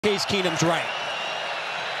Case Keenum's right.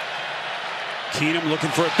 Keenum looking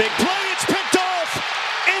for a big play. It's picked off.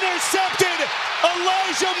 Intercepted.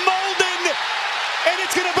 Elijah Molden. And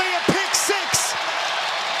it's going to be a pick six.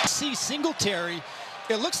 See Singletary.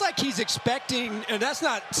 It looks like he's expecting, and that's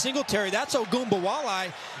not Singletary, that's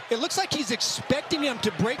Ogunbowale. It looks like he's expecting him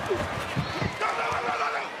to break.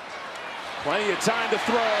 Plenty of time to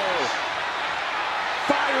throw.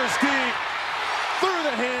 Fires deep. Through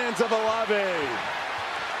the hands of Olave.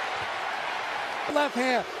 Left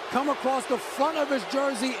hand come across the front of his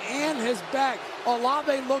jersey and his back.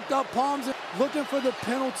 Olave looked up, palms looking for the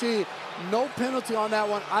penalty. No penalty on that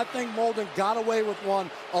one. I think Molden got away with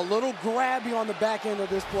one. A little grabby on the back end of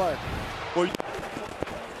this play. Well,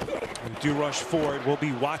 do rush forward will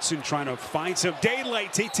be Watson trying to find some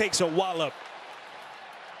daylight. He takes a wallop.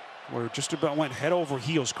 Where just about went head over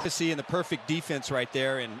heels. To see in the perfect defense right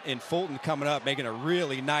there, and Fulton coming up making a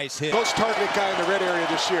really nice hit. Most targeted guy in the red area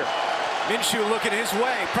this year. Minshew looking his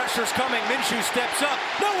way. Pressure's coming. Minshew steps up.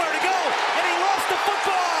 Nowhere to go. And he lost the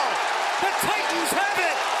football. The Titans have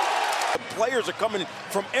it. The players are coming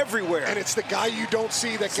from everywhere. And it's the guy you don't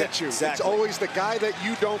see that gets you. Exactly. It's always the guy that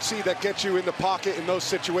you don't see that gets you in the pocket in those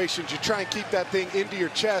situations. You try and keep that thing into your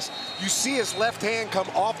chest. You see his left hand come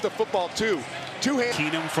off the football too. Two hands.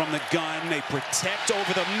 Keenum from the gun. They protect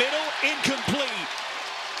over the middle. Incomplete.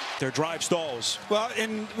 Their drive stalls. Well,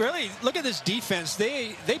 and really, look at this defense.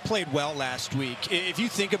 They played well last week. If you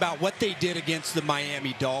think about what they did against the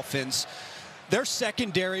Miami Dolphins, their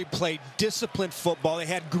secondary played disciplined football. They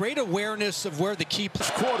had great awareness of where the key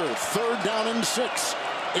quarter, 3rd down and 6.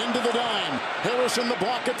 Into the dime. Harrison the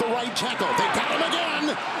block at the right tackle. They got him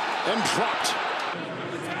again and dropped.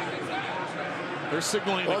 They're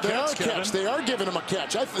signaling a catch. They are giving him a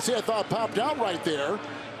catch. I thought popped out right there.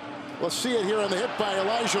 We'll see it here on the hit by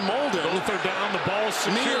Elijah Molden. Both are down. The ball's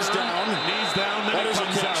secure. Knee is down. Knee's down. Then it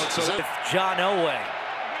comes out. So John Elway.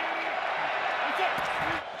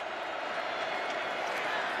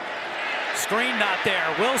 Screen not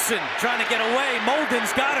there. Wilson trying to get away.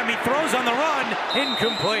 Molden's got him. He throws on the run.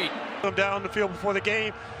 Incomplete. Down the field before the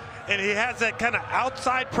game, and he has that kind of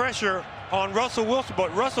outside pressure on Russell Wilson.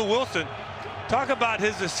 But Russell Wilson, talk about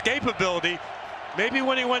his escapability. Maybe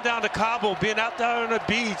when he went down to Cabo, being out there on the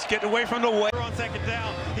beach, getting away from the wave on 2nd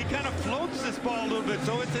down, he kind of floats this ball a little bit,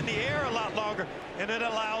 so it's in the air a lot longer, and it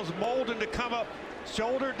allows Molden to come up,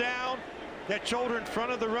 shoulder down, that shoulder in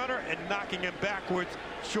front of the runner, and knocking him backwards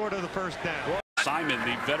short of the 1st down. Simon,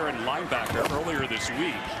 the veteran linebacker, earlier this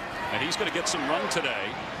week, and he's going to get some run today.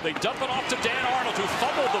 They dump it off to Dan Arnold, who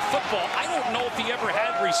fumbled the football. I don't know if he ever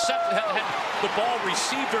had the ball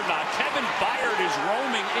received or not. Kevin Byard is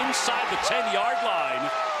roaming inside the 10-yard line,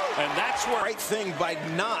 and that's where... Right thing by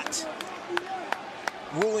not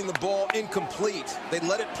ruling the ball incomplete. They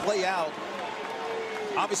let it play out.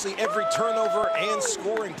 Obviously, every turnover and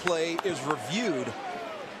scoring play is reviewed.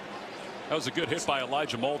 That was a good hit by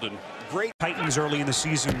Elijah Molden. Great. Titans early in the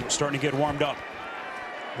season starting to get warmed up.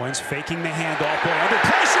 Wentz faking the handoff. Boy, under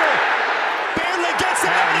pressure. Barely gets it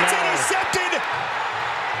out. It's intercepted.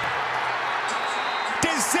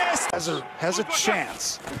 Disaster. Has a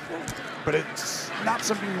chance, but it's not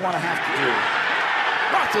something you want to have to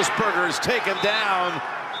do. Roethlisberger is taken down.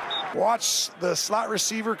 Watch the slot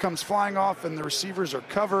receiver comes flying off, and the receivers are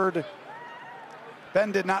covered.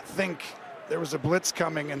 Ben did not think there was a blitz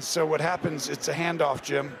coming, and so what happens, it's a handoff,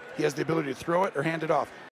 Jim. He has the ability to throw it or hand it off.